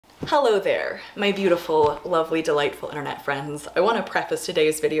Hello there, my beautiful, lovely, delightful internet friends. I want to preface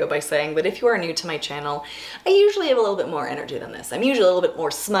today's video by saying that if you are new to my channel, I usually have a little bit more energy than this. I'm usually a little bit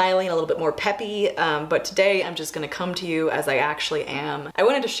more smiling, a little bit more peppy, but today I'm just going to come to you as I actually am. I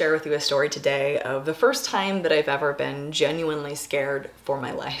wanted to share with you a story today of the first time that I've ever been genuinely scared for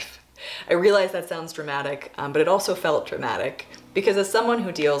my life. I realize that sounds dramatic, but it also felt dramatic. Because as someone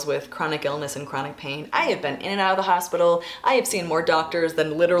who deals with chronic illness and chronic pain, I have been in and out of the hospital. I have seen more doctors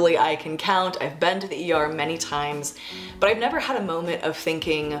than literally I can count. I've been to the ER many times, but I've never had a moment of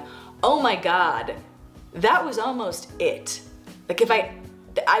thinking, oh my God, that was almost it. Like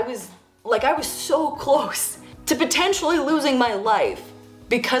I was so close to potentially losing my life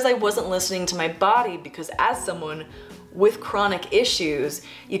because I wasn't listening to my body, because as someone with chronic issues,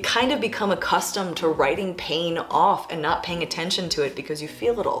 you kind of become accustomed to writing pain off and not paying attention to it because you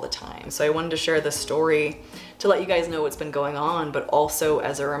feel it all the time. So I wanted to share this story to let you guys know what's been going on, but also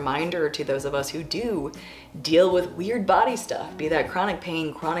as a reminder to those of us who do deal with weird body stuff, be that chronic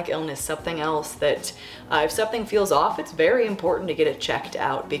pain, chronic illness, something else, that if something feels off, it's very important to get it checked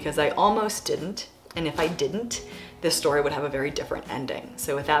out, because I almost didn't, and if I didn't, this story would have a very different ending.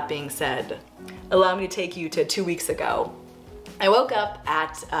 So with that being said, allow me to take you to 2 weeks ago. I woke up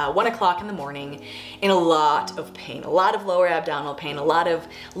at 1 o'clock in the morning in a lot of pain, a lot of lower abdominal pain, a lot of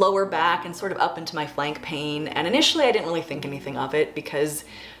lower back and sort of up into my flank pain. And initially I didn't really think anything of it because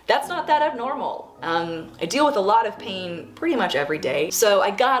that's not that abnormal. I deal with a lot of pain pretty much every day. So I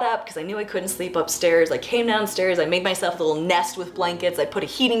got up because I knew I couldn't sleep upstairs. I came downstairs, I made myself a little nest with blankets. I put a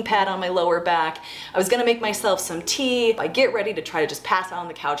heating pad on my lower back. I was gonna make myself some tea. I get ready to try to just pass out on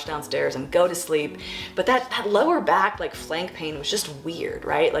the couch downstairs and go to sleep. But that lower back, like flank pain, was just weird,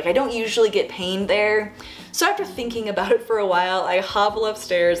 right? Like I don't usually get pain there. So after thinking about it for a while, I hobble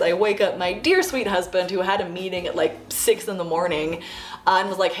upstairs, I wake up my dear sweet husband who had a meeting at like 6 in the morning and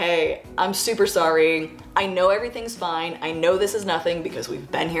was like, hey, I'm super sorry. I know everything's fine. I know this is nothing because we've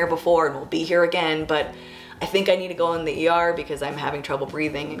been here before and we'll be here again, but I think I need to go in the ER because I'm having trouble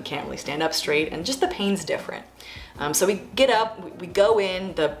breathing and can't really stand up straight, and just the pain's different. So we get up, we go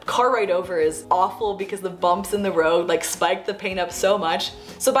in, the car ride over is awful because the bumps in the road like spiked the pain up so much.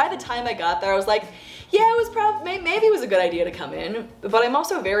 So by the time I got there, I was like, yeah, it was probably, maybe it was a good idea to come in, but I'm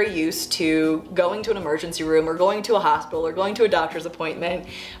also very used to going to an emergency room or going to a hospital or going to a doctor's appointment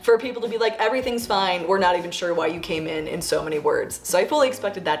for people to be like, everything's fine, we're not even sure why you came in so many words. So I fully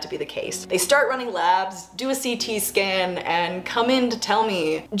expected that to be the case. They start running labs, do a CT scan, and come in to tell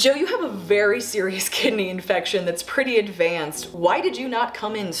me, Joe, you have a very serious kidney infection that's pretty advanced. Why did you not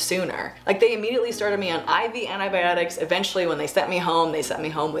come in sooner? Like they immediately started me on IV antibiotics. Eventually when they sent me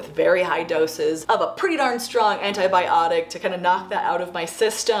home with very high doses of a pretty darn strong antibiotic to kind of knock that out of my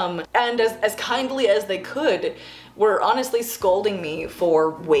system. And as kindly as they could, were honestly scolding me for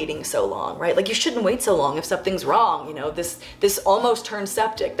waiting so long, right? Like you shouldn't wait so long if something's wrong, you know, this almost turned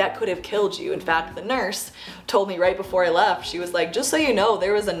septic, that could have killed you. In fact, the nurse told me right before I left, she was like, just so you know,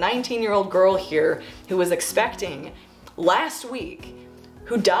 there was a 19-year-old girl here who was expecting last week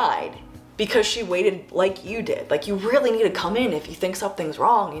who died because she waited like you did. Like you really need to come in if you think something's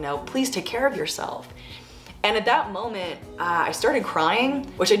wrong, you know, please take care of yourself. And at that moment, I started crying,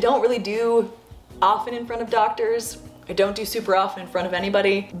 which I don't really do often in front of doctors. I don't do super often in front of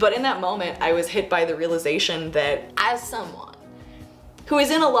anybody. But in that moment, I was hit by the realization that as someone who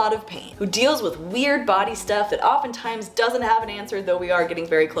is in a lot of pain, who deals with weird body stuff that oftentimes doesn't have an answer, though we are getting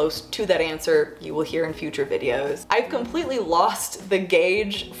very close to that answer, you will hear in future videos, I've completely lost the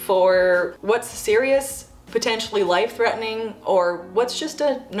gauge for what's serious, potentially life-threatening, or what's just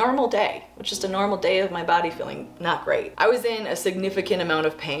a normal day. It's just a normal day of my body feeling not great. I was in a significant amount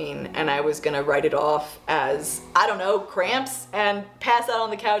of pain and I was gonna write it off as, I don't know, cramps and pass out on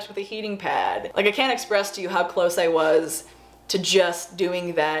the couch with a heating pad. Like I can't express to you how close I was to just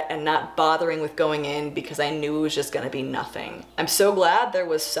doing that and not bothering with going in because I knew it was just gonna be nothing. I'm so glad there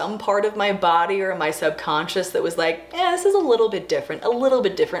was some part of my body or my subconscious that was like, yeah, this is a little bit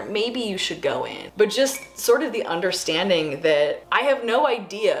different, maybe you should go in. But just sort of the understanding that I have no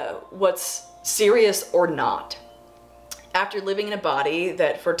idea what's serious or not. After living in a body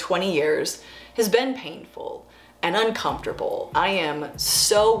that for 20 years has been painful and uncomfortable, I am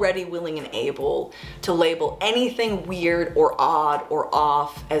so ready, willing, and able to label anything weird or odd or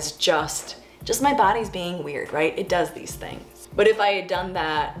off as just my body's being weird, right? It does these things. But if I had done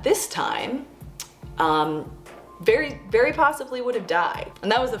that this time, very possibly would have died.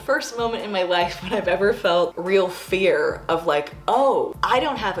 And that was the first moment in my life when I've ever felt real fear of like, oh, I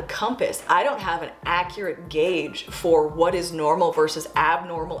don't have a compass. I don't have an accurate gauge for what is normal versus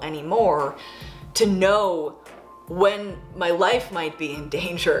abnormal anymore to know when my life might be in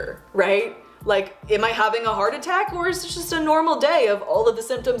danger, right? Like, am I having a heart attack, or is it just a normal day of all of the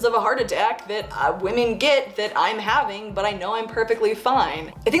symptoms of a heart attack that women get that I'm having, but I know I'm perfectly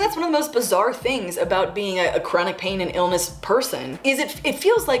fine? I think that's one of the most bizarre things about being a chronic pain and illness person, is it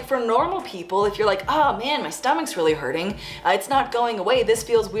feels like for normal people, if you're like, oh man, my stomach's really hurting, it's not going away, this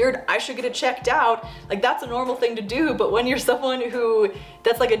feels weird, I should get it checked out, like that's a normal thing to do. But when you're someone who,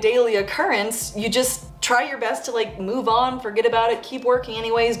 that's like a daily occurrence, you just try your best to like move on, forget about it, keep working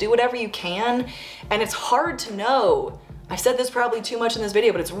anyways, do whatever you can. And it's hard to know. I've said this probably too much in this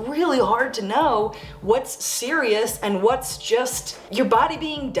video, but it's really hard to know what's serious and what's just your body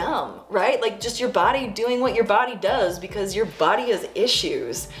being dumb, right? Like just your body doing what your body does because your body has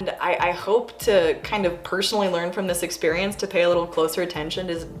issues. And I hope to kind of personally learn from this experience to pay a little closer attention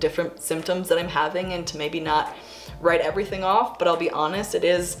to different symptoms that I'm having and to maybe not write everything off, but I'll be honest, it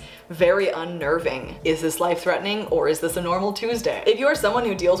is very unnerving. Is this life-threatening, or is this a normal Tuesday? If you are someone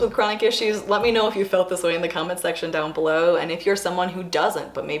who deals with chronic issues, let me know if you felt this way in the comment section down below, and if you're someone who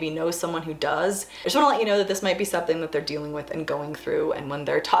doesn't, but maybe knows someone who does, I just want to let you know that this might be something that they're dealing with and going through, and when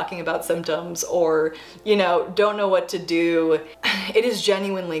they're talking about symptoms or, you know, don't know what to do, it is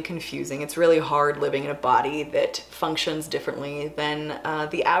genuinely confusing. It's really hard living in a body that functions differently than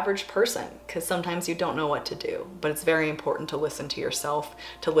the average person, because sometimes you don't know what to do. But it's very important to listen to yourself,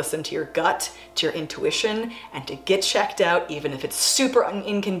 to listen to your gut, to your intuition, and to get checked out even if it's super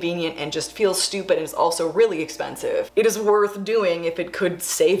inconvenient and just feels stupid and is also really expensive. It is worth doing if it could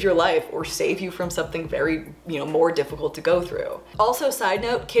save your life or save you from something very, more difficult to go through. Also, side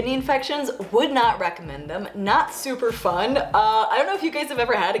note, kidney infections, would not recommend them. Not super fun. I don't know if you guys have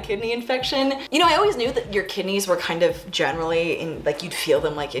ever had a kidney infection. I always knew that your kidneys were kind of generally in, like, you'd feel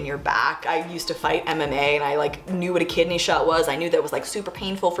them like in your back. I used to fight MMA and I like knew what a kidney shot was. I knew that was like super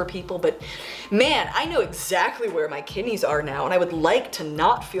painful for people, but man, I know exactly where my kidneys are now and I would like to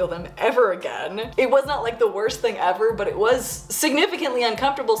not feel them ever again. It was not like the worst thing ever, but it was significantly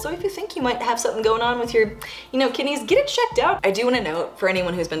uncomfortable. So if you think you might have something going on with your, kidneys, get it checked out. I do want to note, for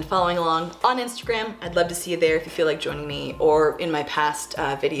anyone who's been following along on Instagram, I'd love to see you there if you feel like joining me, or in my past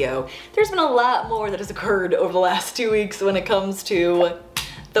video. There's been a lot more that has occurred over the last 2 weeks when it comes to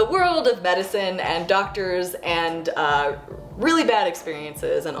the world of medicine and doctors and really bad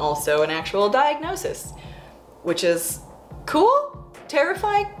experiences, and also an actual diagnosis, which is cool?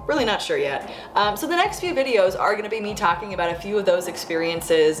 Terrifying? Really not sure yet. So the next few videos are gonna be me talking about a few of those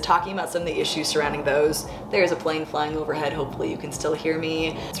experiences, talking about some of the issues surrounding those. There's a plane flying overhead, hopefully you can still hear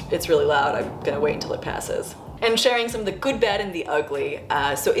me. It's really loud, I'm gonna wait until it passes. And sharing some of the good, bad, and the ugly.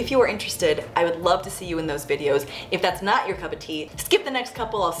 So if you are interested, I would love to see you in those videos. If that's not your cup of tea, skip the next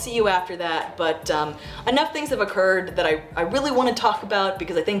couple, I'll see you after that. But enough things have occurred that I really want to talk about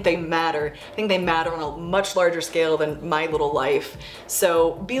because I think they matter. I think they matter on a much larger scale than my little life.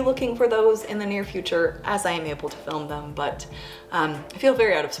 So be looking for those in the near future as I am able to film them. But I feel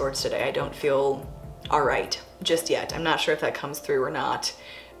very out of sorts today. I don't feel all right just yet. I'm not sure if that comes through or not.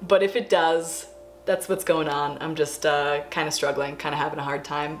 But if it does, that's what's going on. I'm just kind of struggling, kind of having a hard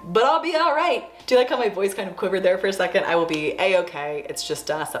time, but I'll be all right. Do you like how my voice kind of quivered there for a second? I will be a-okay. It's just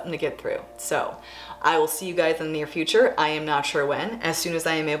something to get through. So I will see you guys in the near future. I am not sure when, as soon as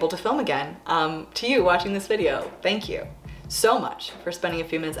I am able to film again. To you watching this video, thank you so much for spending a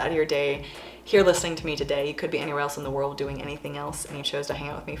few minutes out of your day here listening to me today. You could be anywhere else in the world doing anything else, and you chose to hang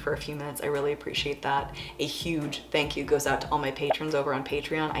out with me for a few minutes. I really appreciate that. A huge thank you goes out to all my patrons over on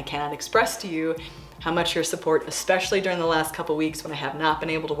Patreon. I cannot express to you how much your support, especially during the last couple weeks when I have not been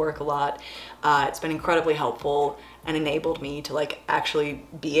able to work a lot. It's been incredibly helpful and enabled me to actually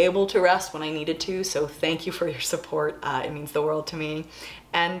be able to rest when I needed to. So thank you for your support. It means the world to me.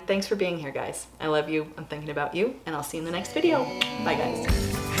 And thanks for being here, guys. I love you. I'm thinking about you, and I'll see you in the next video. Bye, guys.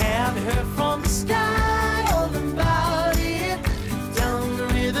 Had her from the sky.